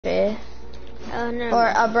No.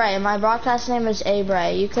 Or Abray. My broadcast name is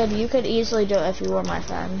Abray. You could easily do it if you were my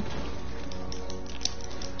friend.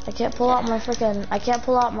 I can't pull out my freaking. I can't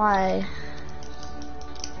pull out my.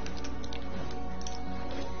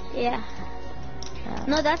 Yeah.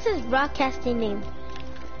 No, that's his broadcasting name.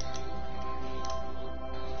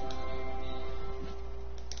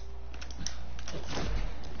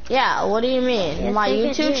 Yeah, what do you mean? Yes, My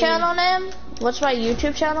YouTube channel name? What's my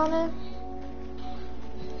YouTube channel name?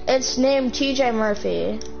 It's named TJ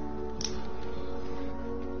Murphy.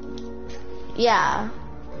 Yeah.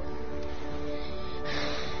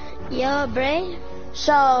 Yo, Bray?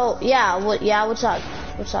 So, yeah, what's up?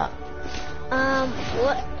 What's up?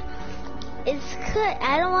 What? It's good.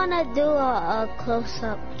 I don't want to do a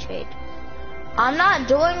close-up trade. I'm not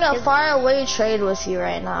doing a far away trade with you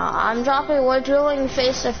right now. We're doing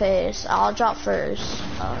face to face. I'll drop first.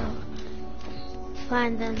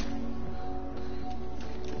 Fine then.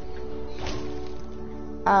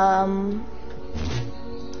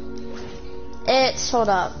 Hold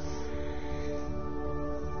up.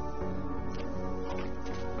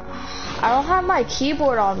 I don't have my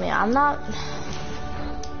keyboard on me. I'm not.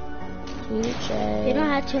 TJ. You don't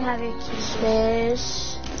have to have your keyboard.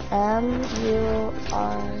 Space MUR.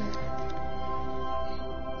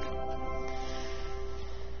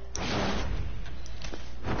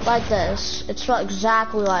 Like this. It's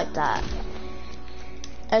exactly like that.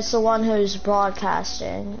 It's the one who's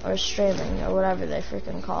broadcasting or streaming or whatever they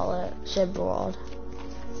freaking call it. Sib World.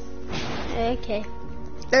 Okay.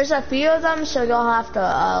 There's a few of them, so you'll have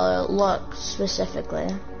to look specifically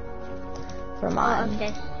for mine. Oh,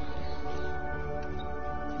 okay.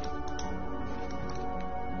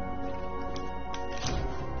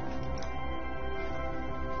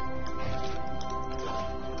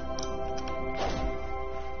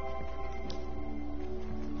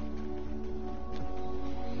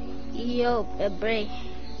 Yo, Bray.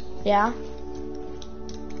 Yeah?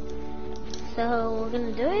 So we're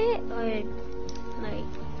gonna do it, or like?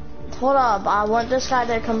 Hold up, I want this guy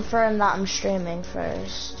to confirm that I'm streaming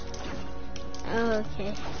first. Oh,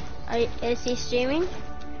 okay. Is he streaming?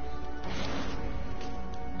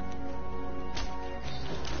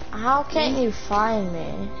 How can't you find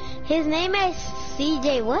me? His name is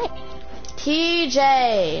CJ what?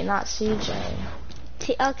 TJ, not CJ.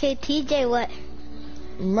 Okay, TJ what?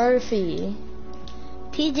 Murphy.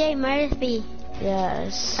 TJ Murphy.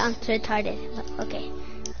 Yes. Sounds retarded. Okay.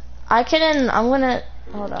 I'm gonna,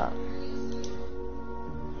 hold up.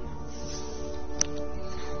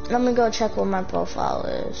 Let me go check what my profile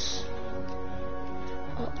is.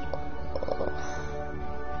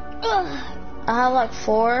 I have like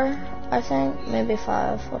 4, I think, maybe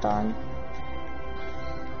 5, hold on.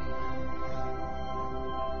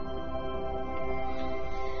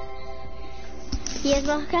 He is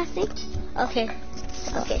broadcasting? Okay.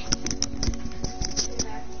 Okay.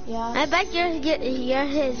 Yeah. I bet you're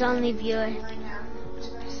his only viewer. Yeah.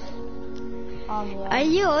 Are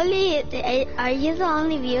you the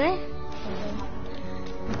only viewer?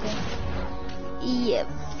 Okay. Yep.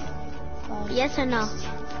 Yes or no?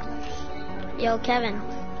 Yo, Kevin.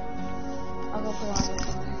 I'll go put on the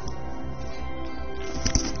phone.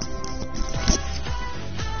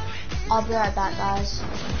 I'll be right back, guys.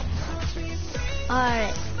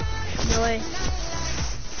 Alright. No worries.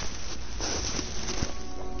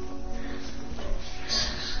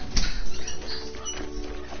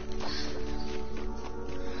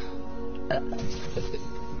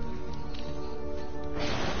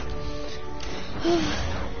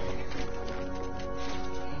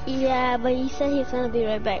 Yeah, but he said he's gonna be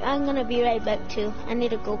right back. I'm gonna be right back too. I need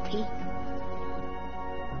to go pee.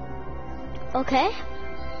 Okay?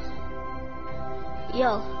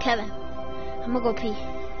 Yo, Kevin. I'm gonna go pee.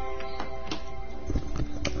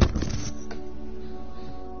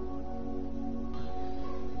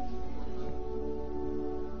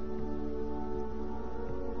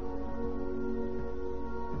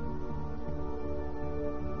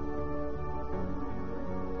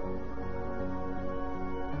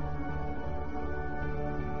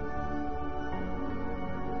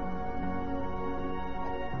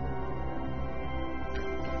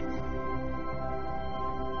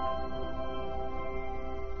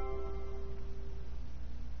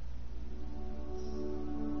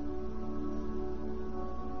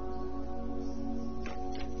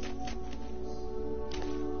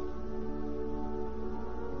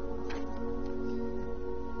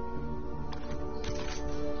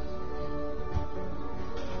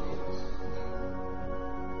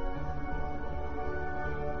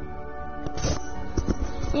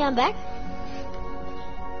 Yeah, I'm back.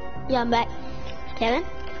 Yeah, I'm back. Kevin?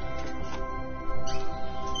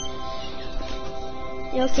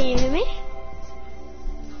 Yo, can you hear me?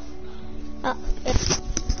 Oh,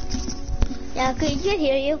 yeah, I can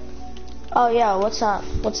hear you. Oh yeah, what's up?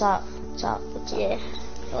 What's up? What's up? What's up? Yeah,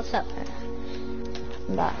 what's up?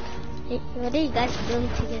 I'm back. Hey, what are you guys doing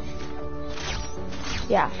together?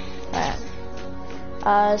 Yeah,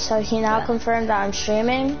 alright. So he now confirmed that I'm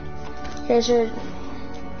streaming. Here's your...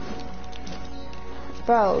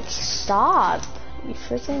 Bro, stop. You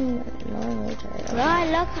freaking annoying retard. Bro,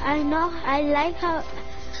 I like how...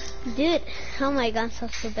 Dude, oh my god, I'm so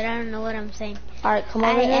stupid. I don't know what I'm saying. Alright, come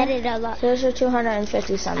over here. I edit a lot. Here's your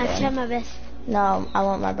 250 something. I try my best. No, I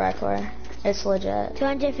want my Bricor. It's legit.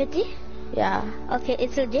 250? Yeah. Okay,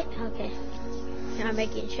 it's legit? Okay. I'm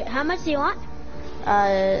making sure. How much do you want?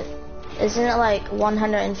 Isn't it like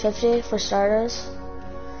 150 for starters?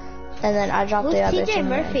 And then I dropped the other TJ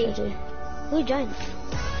Murphy? Who joined?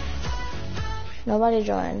 Nobody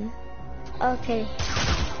joined. Okay.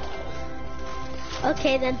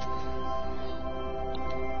 Okay then.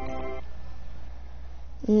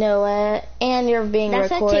 No, and you're being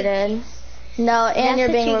recorded. No, and you're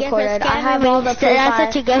being recorded. I have all the proof. That's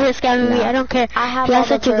what you get for scamming me. I don't care. I have all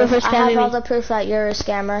the proof. I have all the proof that you're a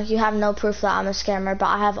scammer. You have no proof that I'm a scammer, but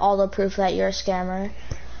I have all the proof that you're a scammer.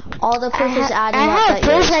 All the proof is adding up that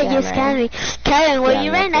you're a scammer. I have proof that you scammed me. Kevin, were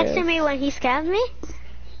you right next to me when he scammed me?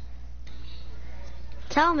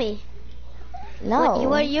 Tell me. No.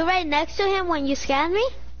 Were you right next to him when you scammed me?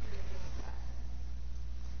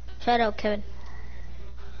 Shut up, Kevin.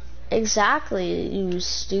 Exactly, you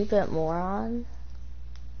stupid moron.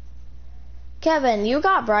 Kevin, you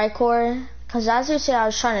got Bricor? Because as you said, I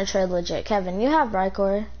was trying to trade legit. Kevin, you have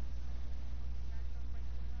Bricor?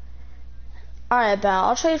 Alright, bet.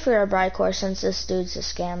 I'll trade for your Bricor since this dude's a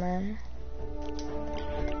scammer.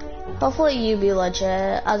 Hopefully you be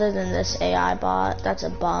legit, other than this AI bot. That's a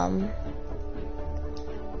bum.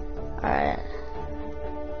 Alright.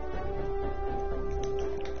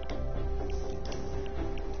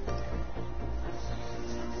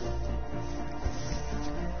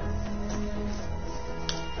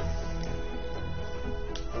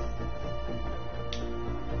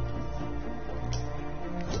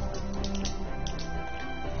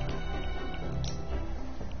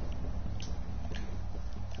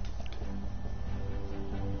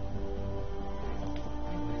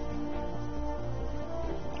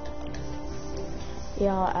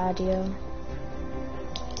 Yeah, I'll add you.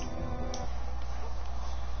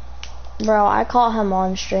 Bro, I caught him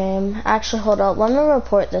on stream. Actually, hold up. Let me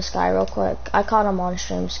report this guy real quick. I caught him on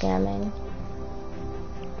stream scamming.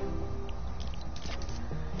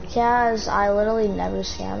 Kaz, I literally never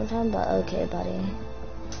scammed him, but okay, buddy.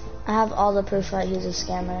 I have all the proof that he's a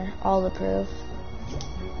scammer. All the proof.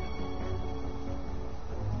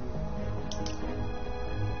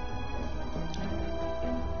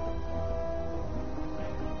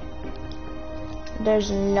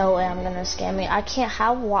 There's no way I'm gonna scam you. I can't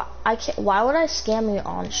have why would I scam you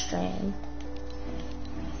on stream?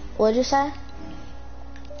 What'd you say?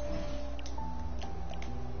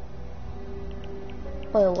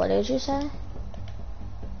 Wait, what did you say?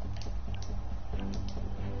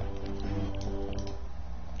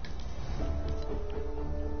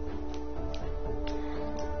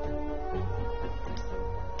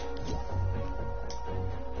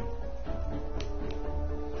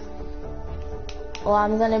 Well,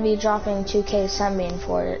 I'm gonna be dropping 2K Sunbeam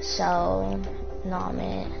for it, so nah,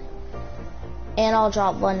 man. And I'll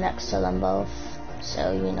drop one next to them both,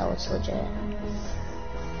 so you know it's legit.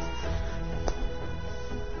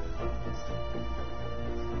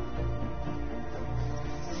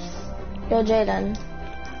 Yo, Jaden.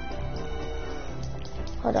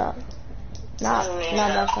 Hold up. Not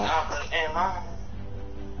back up.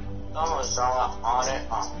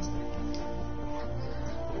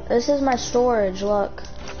 This is my storage, look.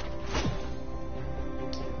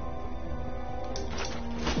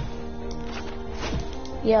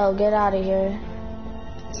 Yo, get out of here.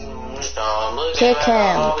 Kick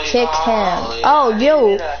him. Kick him. Oh,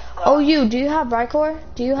 yo. Oh, you. Do you have Bricor?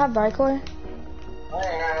 Do you have Bricor?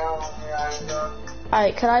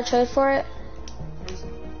 Alright, can I trade for it?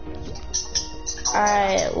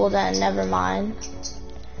 Alright, well then, never mind.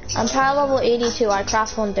 I'm power level 82. I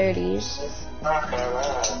craft 130s.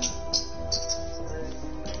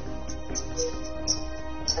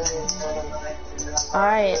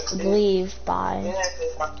 Alright, leave. Bye.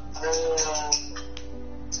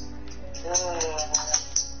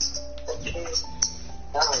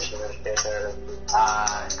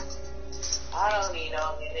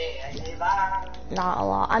 Not a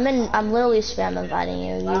lot. I'm literally spam inviting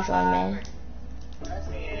you. You join me.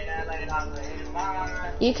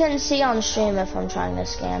 You can see on stream if I'm trying to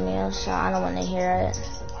scam you, so I don't want to hear it.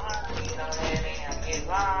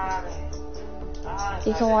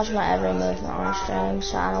 You can watch my every movement on stream,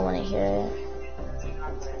 so I don't want to hear it.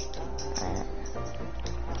 Alright.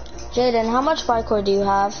 Jaden, how much Brycore do you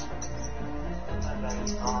have?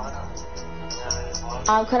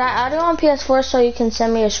 Could I add you on PS4 so you can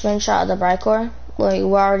send me a screenshot of the Brycore? Well, you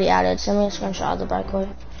were already added. Send me a screenshot of the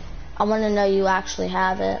Brycore. I want to know you actually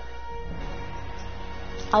have it.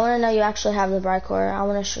 I want to know you actually have the Brycore. I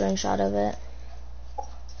want a screenshot of it.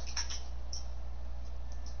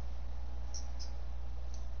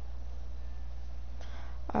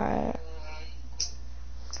 Alright.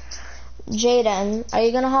 Jaden, are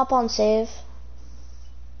you gonna hop on save?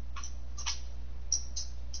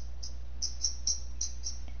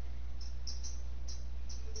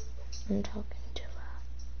 I'm talking too loud.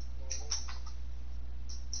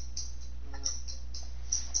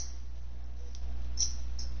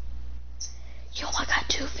 Yo, I got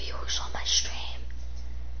 2 viewers on my stream.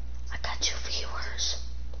 I got 2 viewers.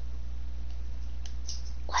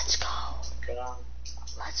 Let's go.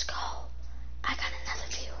 Let's go. I got another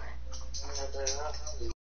viewer.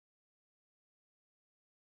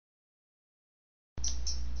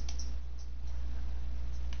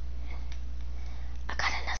 I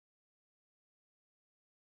got another.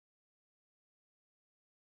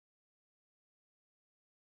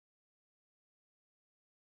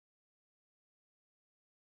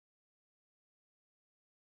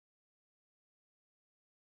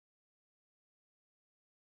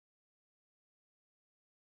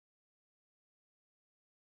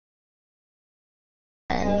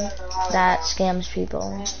 That scams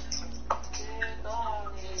people.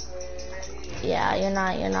 Yeah, you're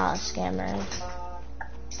not a scammer.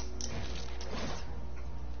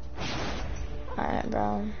 Alright,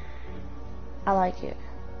 bro. I like you.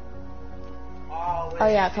 Oh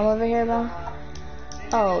yeah, come over here, bro.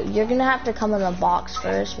 Oh, you're gonna have to come in the box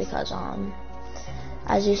first because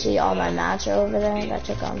as you see, all my mats are over there. That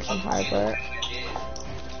took some hard work.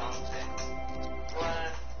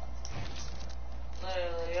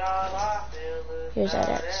 Here's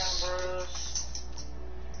edits.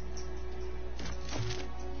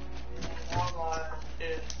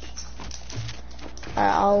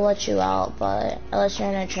 Alright, I'll let you out, but unless you're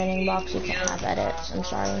in a training box, you can't have edits. I'm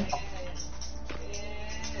sorry.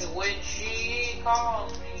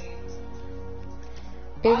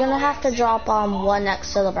 You're gonna have to drop one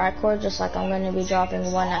next to the Brycore, just like I'm gonna be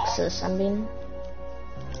dropping one next to the Sunbeam.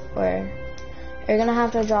 Or you're gonna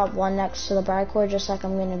have to drop one next to the Brycore, just like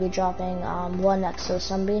I'm gonna be dropping one next to the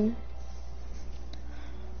Sunbeam.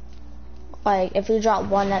 Like, if you drop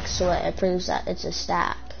one next to it, it proves that it's a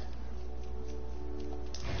stack.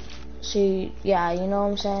 So, yeah, you know what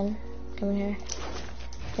I'm saying? Come in here.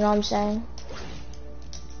 You know what I'm saying?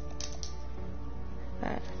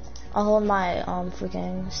 Alright. I'll hold my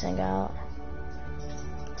freaking thing out,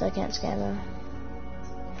 so I can't scam him.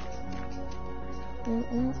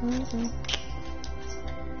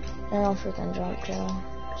 And I'll freaking jump too,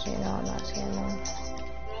 so you know I'm not scamming.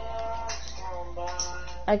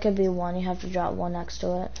 I could be one, you have to drop one next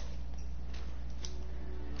to it.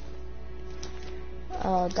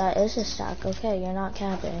 Oh, that is a stack. Okay, you're not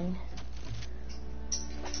capping.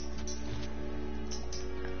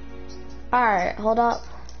 Alright, hold up.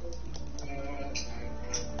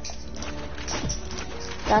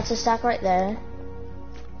 That's a stack right there.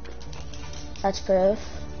 That's proof.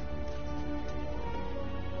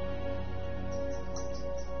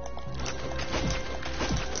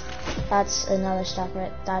 That's another stack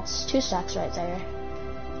right, that's 2 stacks right there.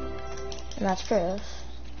 And that's proof.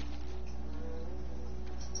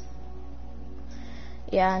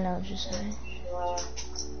 Yeah, I know what you're saying.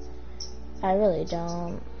 I really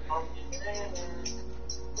don't.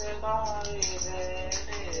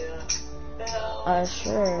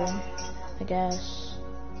 Sure, I guess.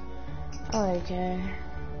 I don't really care.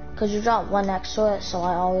 Cause you drop one next to it, so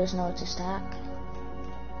I always know it's a stack.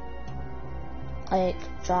 Like,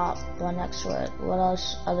 drop one next to it. What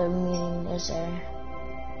else other meaning is there?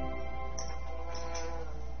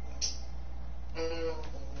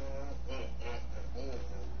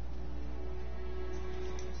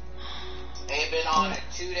 They've been on it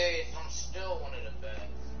 2 days, I'm still one of the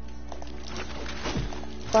best.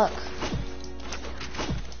 Look.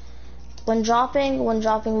 When dropping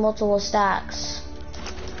multiple stacks,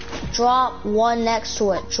 drop one next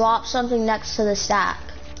to it. Drop something next to the stack,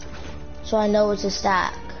 so I know it's a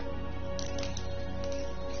stack.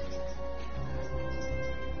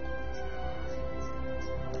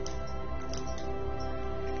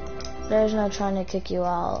 There's no trying to kick you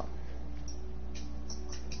out.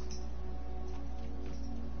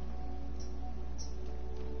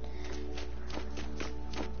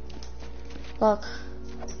 Look.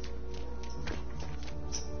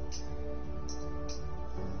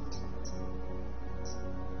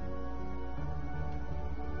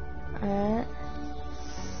 Alright.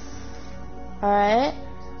 Alright.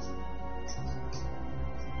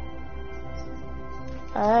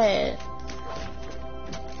 Alright.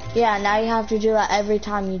 Yeah, now you have to do that every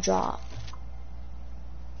time you drop.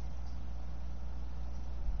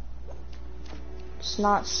 It's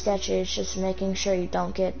not sketchy, it's just making sure you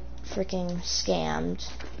don't get freaking scammed.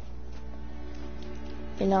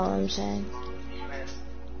 You know what I'm saying?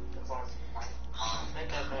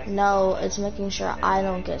 No, it's making sure I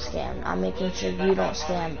don't get scammed. I'm making sure you don't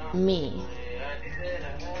scam me.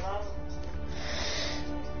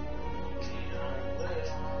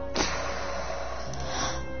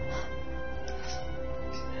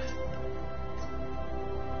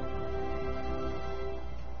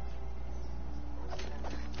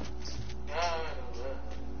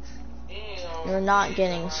 You're not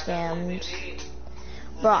getting scammed.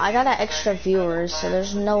 Bro, I got an extra viewers, so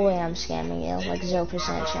there's no way I'm scamming you. Like 0%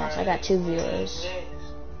 chance. I got 2 viewers.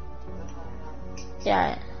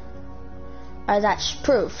 Yeah. Alright, that's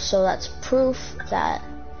proof. So that's proof that...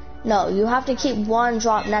 No, you have to keep one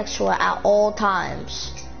drop next to it at all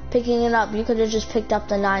times. Picking it up, you could have just picked up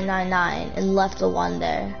the 999 and left the 1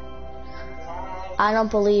 there. I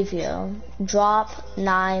don't believe you. Drop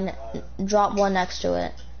 1 next to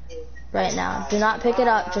it. Right now. Do not pick it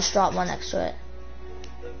up, just drop 1 next to it.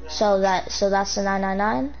 So that's the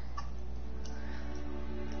 999?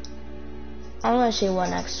 I'm gonna see 1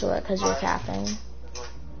 next to it because you're capping.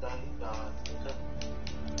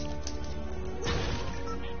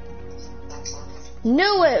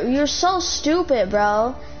 Knew it! You're so stupid,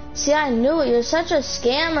 bro. See, I knew it. You're such a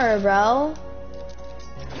scammer, bro.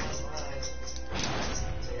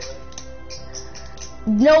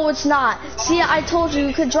 No, it's not. See, I told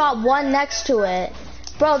you could drop 1 next to it.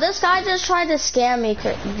 Bro, this guy just tried to scam me,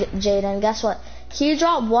 Jaden. Guess what? He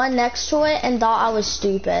dropped 1 next to it and thought I was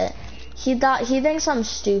stupid. He thinks I'm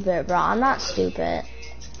stupid, bro. I'm not stupid.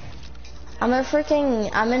 I'm in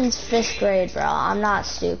 5th grade, bro. I'm not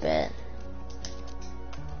stupid.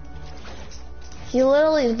 He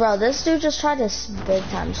literally, bro, this dude just tried to big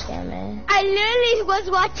time scam me. I literally was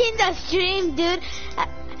watching the stream, dude.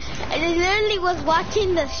 I literally was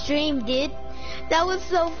watching the stream, dude. That was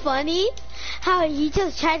so funny. How he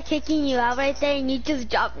just tried kicking you out right there and you just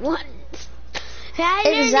dropped 1.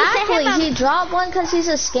 Exactly, he dropped 1 because he's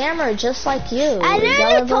a scammer just like you. I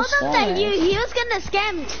literally told him that he was gonna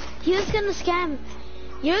scam. He was gonna scam.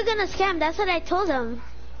 You were gonna scam, that's what I told him.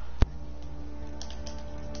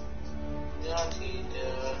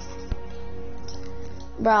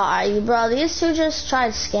 Bro, these 2 just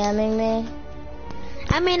tried scamming me.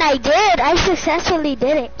 I mean, I did. I successfully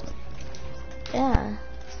did it. Yeah.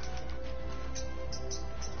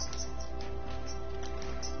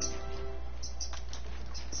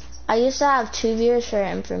 I used to have 2 viewers for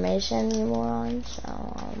information, you moron, so,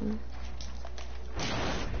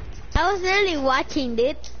 I was literally watching,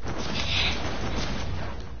 dude.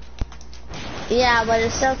 Yeah, but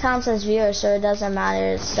it still counts as viewers, so it doesn't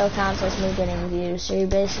matter. It still counts as me getting views. So you're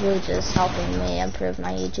basically just helping me improve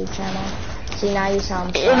my YouTube channel. See, now you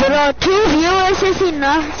sound Bro, 2 viewers is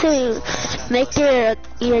enough to make your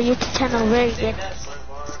YouTube channel very good.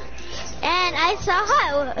 And I saw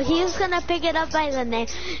how he was gonna pick it up by the neck.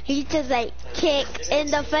 He just like kicked, and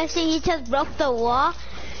the first thing he just broke the wall.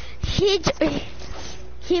 He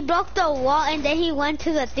broke the wall, and then he went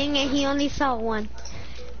to the thing, and he only saw 1.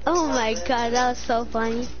 Oh my god, that was so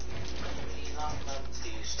funny.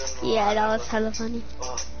 Yeah, that was hella funny.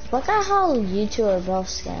 Look at how you 2 are both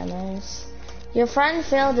scammers. Your friend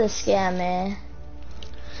failed to scam me.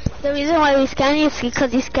 The reason why we scam you is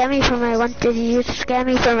because you scam me for my 130. You scam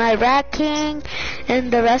me for my Rat King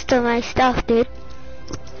and the rest of my stuff, dude.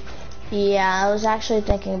 Yeah, I was actually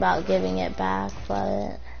thinking about giving it back,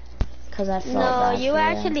 but because I felt bad. No, you were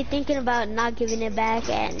actually thinking about not giving it back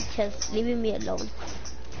and just leaving me alone.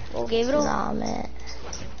 Okay, bro. Nah, man.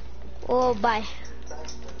 Oh, bye.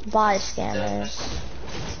 Bye, scammers.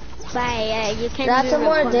 Bye. You can't. That's what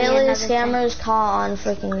more daily scammers call on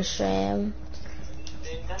freaking stream.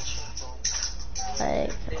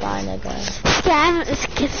 Like, bye, nigga.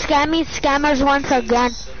 Scammers once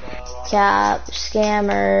again. Cap,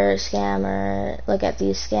 scammer. Look at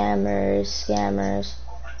these scammers.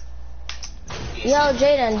 Yo,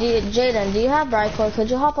 Jaden, do you have Brightcore? Could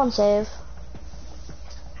you hop on save?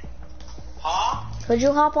 Huh? Could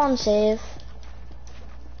you hop on save?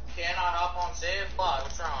 Can I hop on save?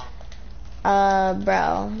 What's wrong?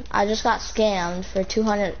 Bro, I just got scammed for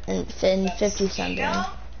 250 something.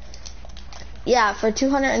 Yeah, for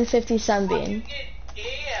 250 sunbeam.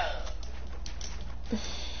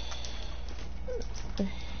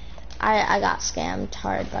 I got scammed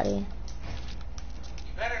hard, buddy. You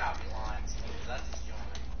better not be lying to me, because that's just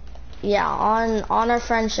joining. Yeah, on our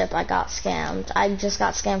friendship, I got scammed. I just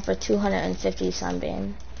got scammed for 250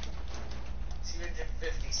 sunbeam.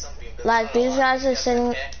 250 something. Like these guys are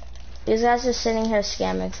sitting here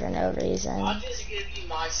scamming for no reason. I'll just give you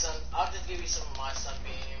some of my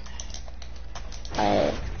sunbeam.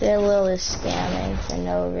 Like they're literally scamming for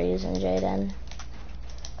no reason, Jaden.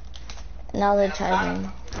 Now they're charging.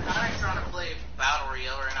 I'm kind of trying to play Battle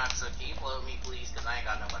Royale right now, so can you play with me, please? Because I ain't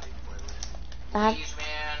got nobody to play with. Please,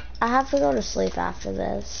 man. I have to go to sleep after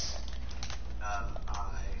this.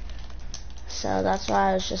 So that's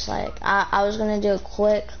why I was just like, I was going to do a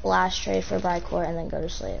quick last trade for Brightcore and then go to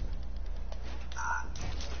sleep.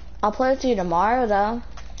 I'll play with you tomorrow, though.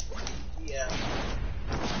 Yeah.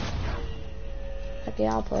 Okay,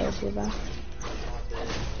 I'll play with you, bro.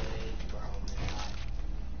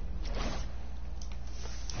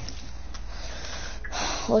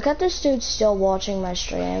 Look at this dude still watching my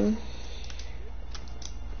stream.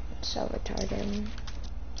 So retarded.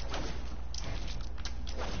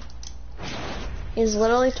 He's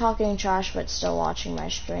literally talking trash but still watching my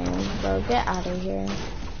stream. Bro, get out of here.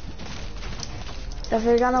 If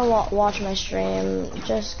you're gonna watch my stream,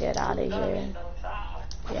 just get out of here.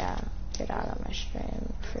 Yeah, get out of my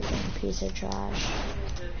stream. Freaking piece of trash.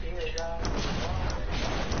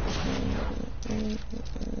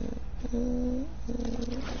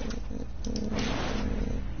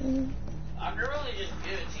 I could really just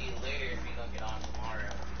give it to you later if you don't get on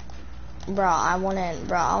tomorrow. Bro, I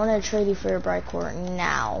wanna trade you for your Brightcore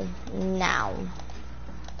now. Now.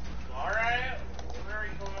 Alright, where are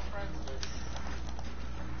you going to friends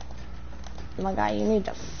with? My guy, you need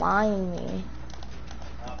to find me.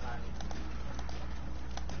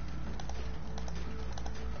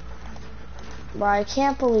 Bro, I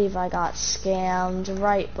can't believe I got scammed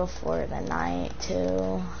right before the night,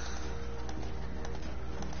 too.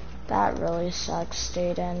 That really sucks,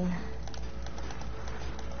 Jaden.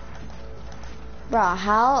 Bro,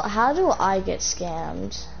 how do I get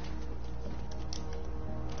scammed?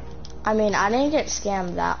 I mean, I didn't get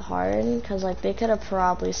scammed that hard, because, like, they could have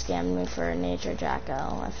probably scammed me for a Nature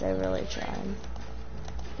Jacko if they really tried.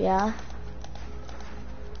 Yeah?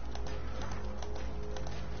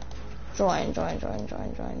 Join. Bro,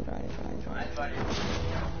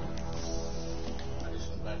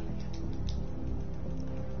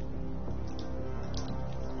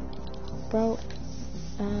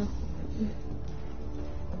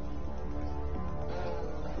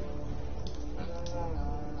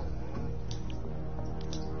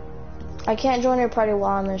 I can't join your party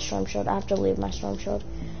while I'm in Storm Shield. I have to leave my Storm Shield.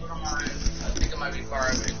 I think it might be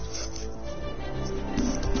far over.